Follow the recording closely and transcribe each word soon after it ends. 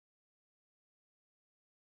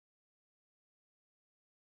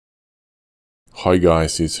Hi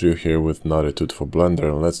guys, it's Ryu here with another tut for Blender,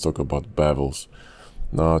 and let's talk about bevels.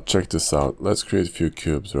 Now check this out. Let's create a few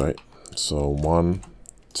cubes, right? So 1,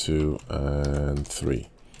 2 and 3.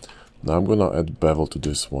 Now I'm gonna add bevel to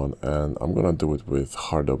this one, and I'm gonna do it with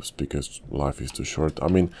hard ups because life is too short. I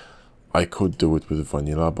mean, I could do it with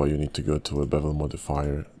vanilla, but you need to go to a bevel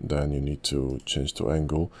modifier, then you need to change to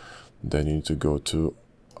angle, then you need to go to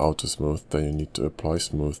auto smooth, then you need to apply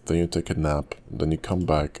smooth, then you take a nap, then you come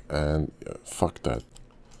back, and fuck that.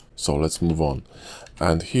 So let's move on.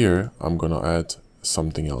 And here I'm gonna add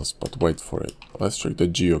something else, but wait for it. Let's check the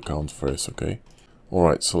geo count first, okay?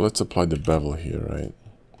 Alright, so let's apply the bevel here, right?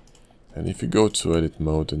 And if you go to edit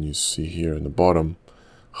mode and you see here in the bottom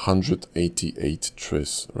 188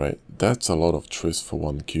 TRIS, right? That's a lot of TRIS for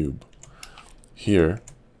one cube. Here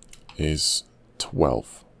is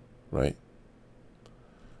 12, right?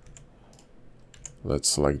 Let's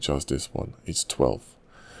select just this one. It's 12.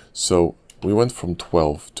 So we went from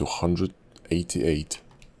 12 to 188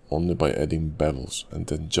 only by adding bevels and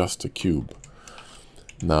then just a cube.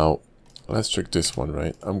 Now let's check this one,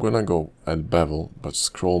 right? I'm gonna go add bevel, but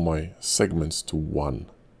scroll my segments to 1.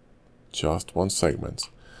 Just one segment.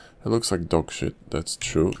 It looks like dog shit, that's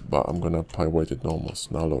true, but I'm gonna apply weighted normals.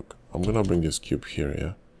 Now look, I'm gonna bring this cube here,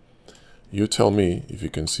 yeah? You tell me if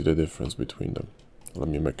you can see the difference between them. Let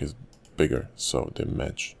me make it bigger so they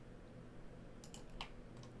match.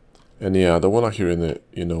 And yeah, I don't want to hear any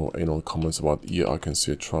anal comments about, yeah, I can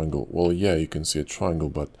see a triangle. Well, yeah, you can see a triangle,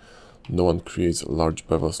 but no one creates large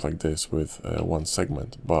bevels like this with one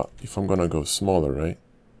segment. But if I'm gonna go smaller, right?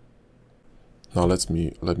 Now let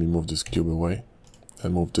me move this cube away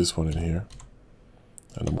and move this one in here,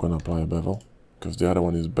 and I'm gonna apply a bevel because the other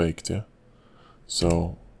one is baked, yeah.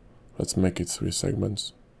 So let's make it 3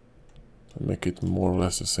 segments. And make it more or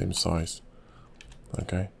less the same size.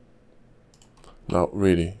 Okay. Now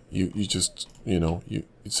really, you just,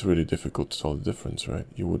 it's really difficult to tell the difference, right?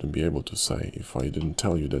 You wouldn't be able to say if I didn't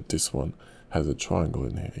tell you that this one has a triangle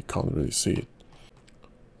in here. You can't really see it.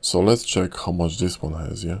 So let's check how much this one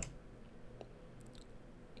has, yeah?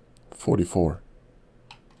 44.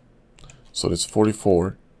 So that's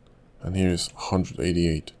 44, and here's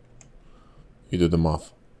 188. You do the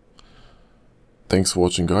math. Thanks for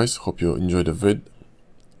watching, guys. Hope you enjoyed the vid.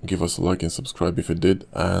 Give us a like and subscribe if you did,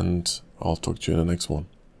 and I'll talk to you in the next one.